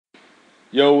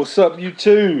Yo, what's up,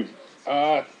 YouTube?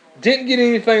 Didn't get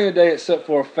anything today except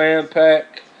for a fan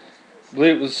pack. I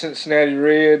believe it was Cincinnati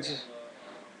Reds.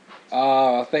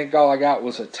 I think all I got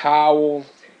was a towel,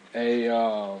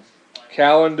 a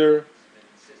calendar,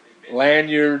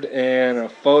 lanyard, and a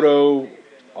photo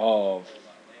of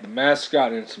the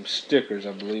mascot and some stickers,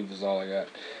 I believe is all I got.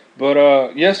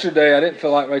 But yesterday, I didn't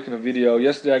feel like making a video.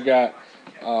 Yesterday, I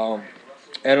got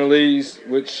Annalise,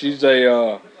 which she's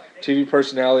a TV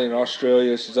personality in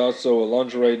Australia. She's also a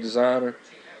lingerie designer.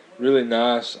 Really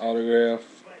nice autograph.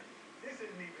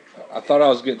 I thought I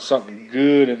was getting something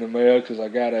good in the mail because I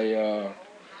got a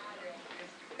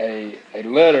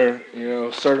letter,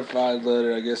 certified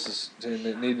letter. I guess and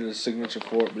it needed a signature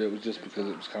for it, but it was just because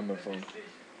it was coming from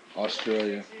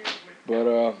Australia.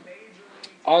 But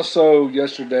also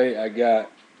yesterday I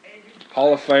got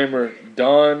Hall of Famer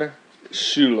Don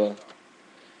Shula.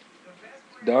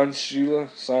 Don Shula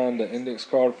signed the index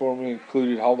card for me,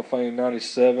 included Hall of Fame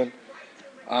 '97.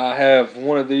 I have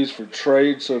one of these for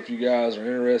trade, so if you guys are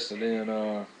interested in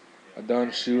a Don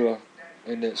Shula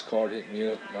index card, hit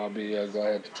me up, and I'll be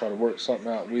glad to try to work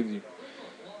something out with you.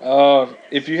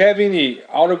 If you have any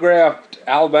autographed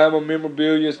Alabama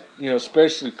memorabilia,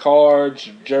 especially cards,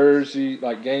 jersey,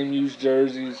 like game used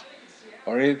jerseys,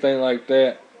 or anything like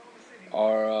that,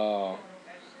 or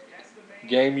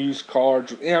game used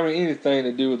cards, anything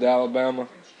to do with Alabama,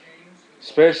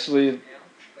 especially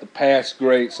the past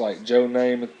greats like Joe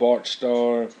Namath, Bart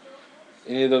Starr,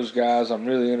 any of those guys. I'm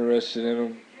really interested in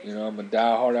them. I'm a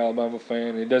diehard Alabama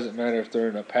fan. It doesn't matter if they're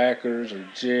in the Packers or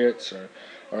Jets or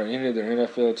any of their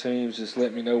NFL teams. Just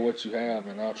let me know what you have,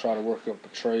 and I'll try to work up a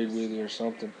trade with you or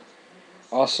something.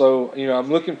 Also, I'm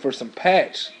looking for some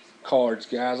patch cards,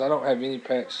 guys. I don't have any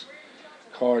patch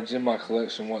cards in my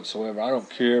collection whatsoever. I don't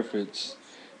care if it's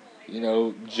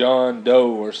John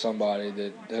Doe or somebody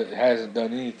that hasn't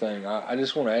done anything. I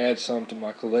just want to add some to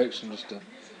my collection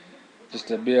just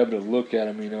to be able to look at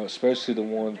them, especially the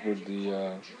ones with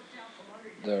the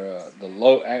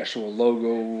actual logo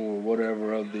or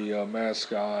whatever of the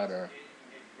mascot or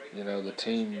the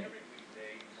team.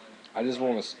 I just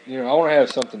want to, I want to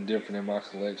have something different in my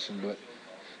collection.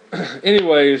 But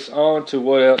anyways, on to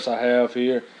what else I have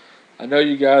here. I know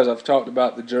you guys, I've talked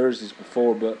about the jerseys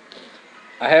before, but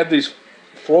I have these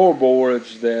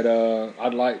floorboards that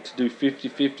I'd like to do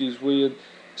 50-50s with,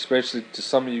 especially to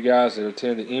some of you guys that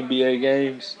attend the NBA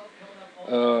games.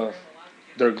 Uh,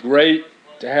 they're great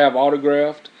to have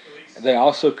autographed. They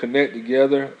also connect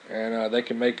together, and they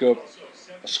can make up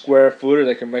a square footer.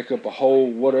 They can make up a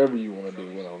whole whatever you want to do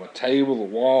with them, a table, a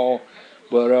wall.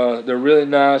 But they're really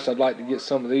nice. I'd like to get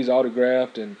some of these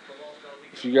autographed. And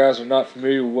if you guys are not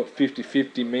familiar with what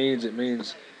 50-50 means, it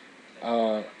means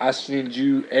I send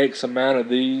you X amount of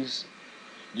these.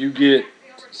 You get,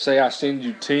 say I send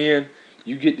you 10,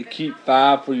 you get to keep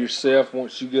 5 for yourself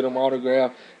once you get them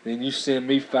autographed. Then you send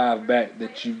me 5 back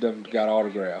that you've done got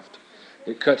autographed.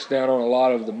 It cuts down on a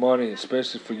lot of the money,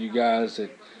 especially for you guys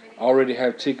that already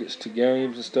have tickets to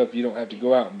games and stuff. You don't have to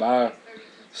go out and buy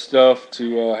stuff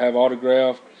to have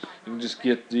autographed. You can just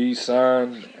get these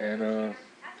signed and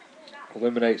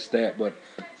eliminates that. But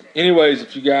anyways,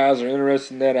 if you guys are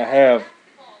interested in that, I have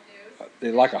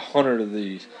like 100 of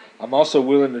these. I'm also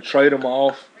willing to trade them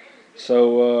off.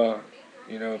 So,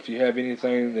 if you have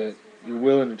anything that you're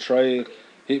willing to trade,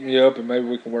 hit me up and maybe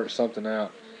we can work something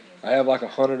out. I have like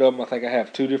 100 of them. I think I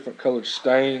have 2 different colored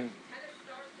stain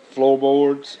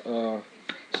floorboards. So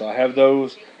I have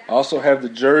those. I also have the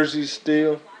jerseys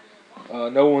still.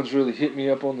 No one's really hit me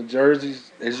up on the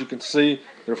jerseys. As you can see,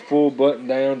 they're full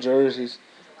button-down jerseys.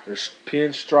 They're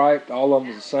pinstriped. All of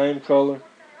them are the same color.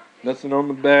 Nothing on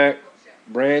the back.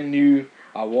 Brand new.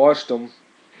 I washed them.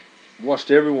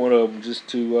 Washed every one of them just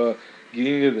to get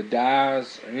any of the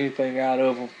dyes or anything out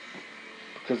of them.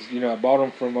 Because, I bought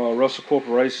them from Russell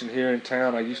Corporation here in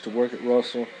town. I used to work at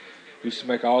Russell. Used to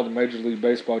make all the Major League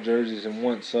Baseball jerseys. And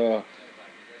once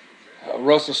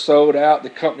Russell sold out, the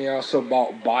company also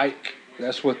bought Bike.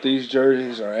 That's what these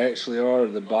jerseys are,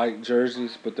 the Bike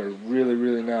jerseys. But they're really,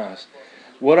 really nice.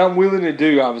 What I'm willing to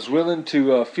do, I was willing to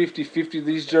 50-50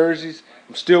 these jerseys.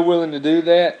 I'm still willing to do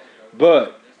that.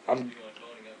 But I'm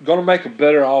going to make a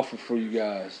better offer for you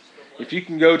guys. If you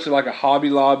can go to like a Hobby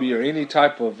Lobby or any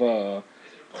type of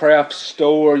craft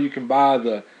store, you can buy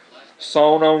the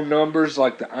sewn-on numbers,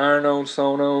 like the iron-on,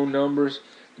 sewn-on numbers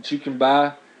that you can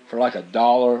buy for like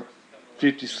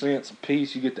 $1.50 a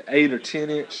piece. You get the 8 or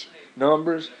 10-inch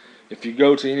numbers. If you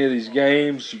go to any of these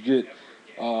games, you get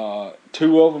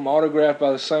 2 of them autographed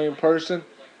by the same person.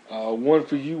 One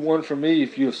for you, one for me.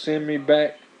 If you'll send me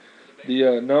back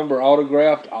the number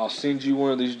autographed, I'll send you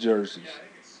one of these jerseys.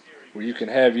 where you can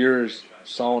have yours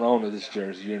sewn onto this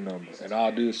jersey, your number, and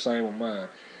I'll do the same with mine.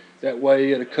 That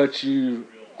way, it'll cut you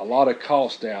a lot of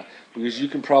cost out because you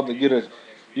can probably get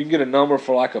a number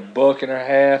for like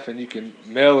 $1.50, and you can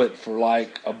mail it for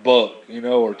like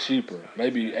 $1, or cheaper,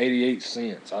 maybe 88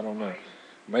 cents. I don't know,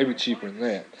 maybe cheaper than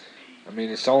that. I mean,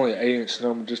 it's only an 8-inch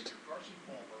number, just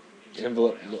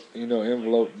envelope,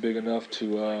 envelope big enough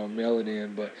to mail it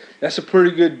in. But that's a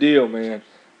pretty good deal, man.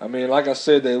 I mean, like I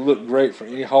said, they look great for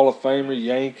any Hall of Famer,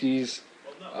 Yankees.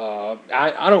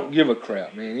 I don't give a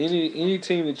crap, man. Any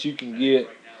team that you can get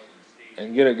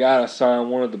and get a guy to sign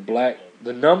one of the black.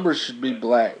 The numbers should be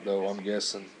black, though. I'm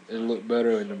guessing it'll look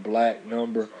better in the black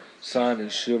number signed in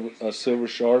silver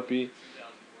Sharpie.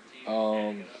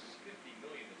 Um,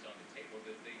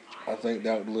 I think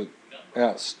that would look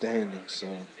outstanding.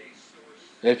 So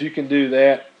if you can do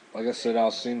that, like I said,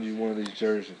 I'll send you one of these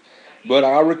jerseys. But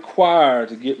I require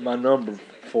to get my number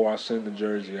before I send the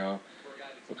jersey out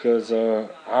because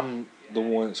I'm the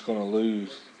one that's going to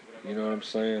lose. You know what I'm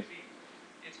saying?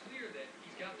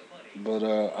 But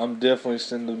I'm definitely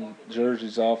sending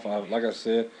jerseys off. Like I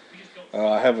said,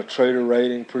 I have a trader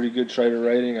rating, pretty good trader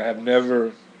rating. I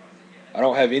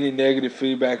don't have any negative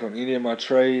feedback on any of my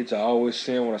trades. I always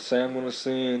send what I say I'm going to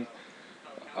send.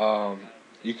 Um,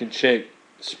 you can check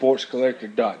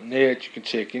sportscollector.net. You can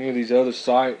check any of these other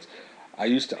sites. I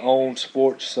used to own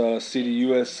Sports City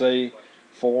USA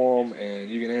forum, and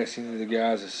you can ask any of the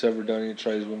guys that's ever done any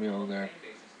trades with me on there.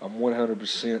 I'm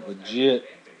 100% legit.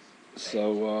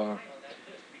 So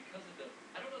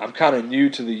I'm kind of new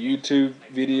to the YouTube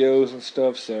videos and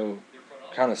stuff, so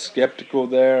kind of skeptical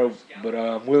there. But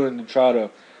I'm willing to try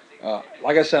to,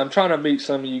 like I said, I'm trying to meet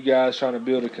some of you guys, trying to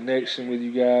build a connection with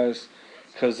you guys,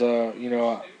 because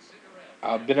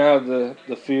I've been out of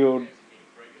the field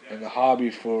and the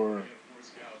hobby for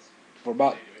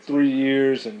about 3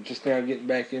 years, and just now getting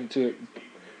back into it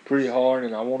pretty hard.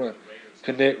 And I want to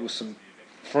connect with some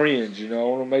friends. I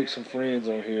want to make some friends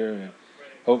on here, and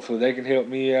hopefully they can help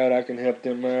me out. I can help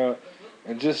them out,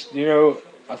 and just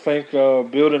I think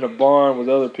building a bond with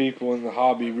other people in the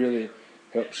hobby really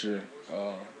helps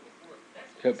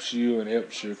helps you and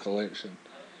helps your collection.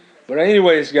 But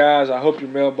anyways, guys, I hope your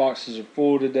mailboxes are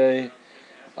full today.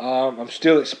 I'm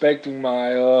still expecting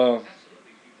my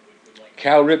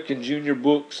Cal Ripken Jr.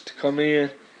 books to come in.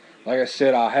 Like I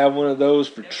said, I'll have one of those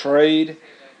for trade.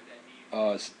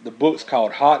 The book's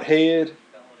called Hothead,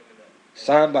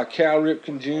 signed by Cal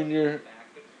Ripken Jr.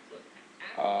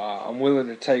 I'm willing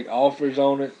to take offers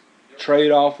on it,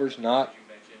 trade offers, not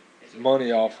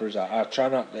money offers. I try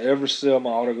not to ever sell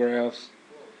my autographs.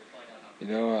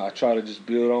 I try to just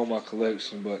build on my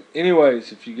collection. But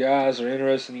anyways, if you guys are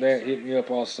interested in that, hit me up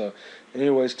also.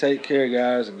 Anyways, take care,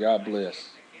 guys, and God bless.